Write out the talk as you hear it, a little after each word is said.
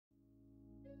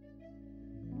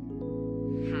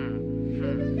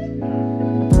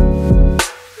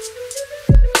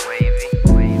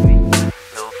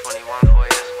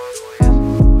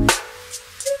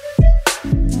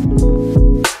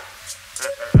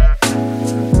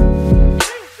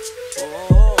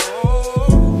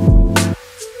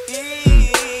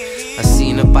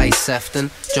Sefton,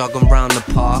 jogging round the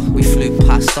park. We flew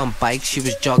past on bikes, she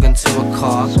was jogging to a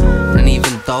car. And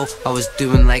even though I was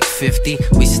doing like 50,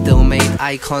 we still made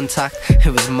eye contact.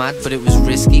 It was mad but it was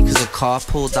risky, cause a car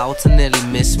pulled out and nearly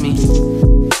missed me.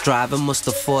 Driver must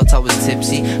have thought I was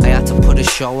tipsy. I had to put a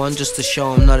show on just to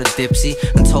show him not a dipsy,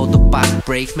 and told the back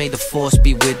brake, may the force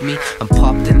be with me, and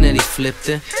popped it, nearly flipped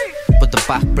it. But the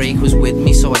back brake was with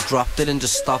me, so I dropped it and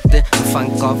just stopped it. And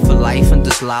thank God for life, and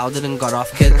just loud it and got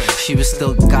off, kid. She was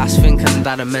still gas thinking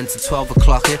that I meant to 12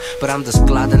 o'clock it, but I'm just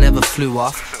glad I never flew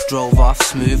off. Drove off,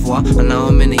 smooth what, and now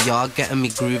I'm in the yard getting me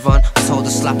groove on. I told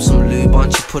her slap some lube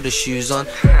on, she put her shoes on.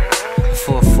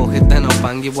 Before fuck it, then I'll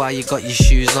bang you while you got your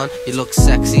shoes on. You look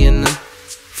sexy in them,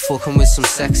 fucking with some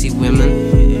sexy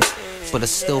women. But I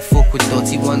still fuck with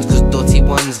dirty ones, cause dirty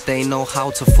ones, they know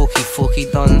how to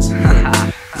fucky duns.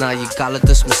 Now you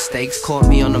gallagher's mistakes caught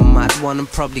me on a mad one and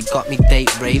probably got me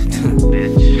date raped.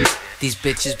 These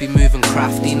bitches be moving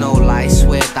crafty, no lie,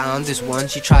 swear down. This one,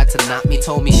 she tried to nap me,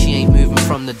 told me she ain't moving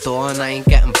from the door and I ain't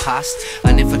getting past.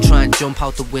 And if I try and jump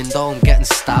out the window, I'm getting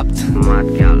stabbed.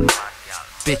 Mad gal.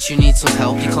 Bitch, you need some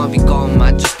help, you can't be going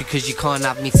mad just because you can't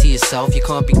have me to yourself. You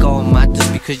can't be going mad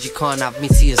just because you can't have me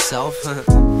to yourself.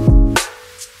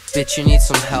 Bitch, you need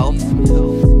some help.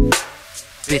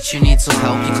 Bitch, you need some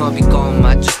help. You can't be going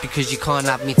mad just because you can't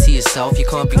have me to yourself. You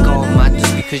can't be going mad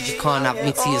just because you can't have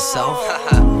me to yourself.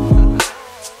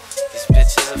 These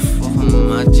bitches are fucking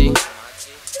mad, G.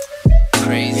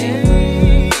 Crazy.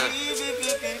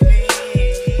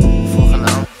 Fucking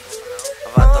hell.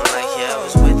 I've had them like, yeah, I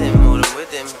was with him, more than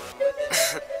with him.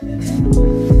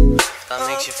 That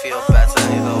makes you feel better,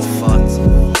 you little fucks.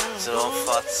 It's a little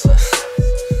fucks.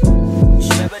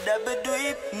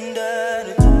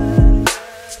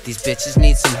 These bitches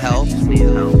need some help.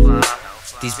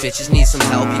 These bitches need some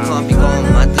help. You can't be going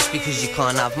mad just because you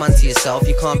can't have man to yourself.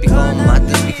 You can't be going mad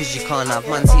just because you can't have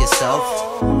man to yourself.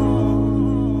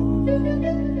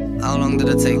 How long did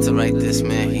it take to write this,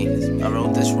 man? I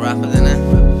wrote this rapper, didn't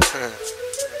it?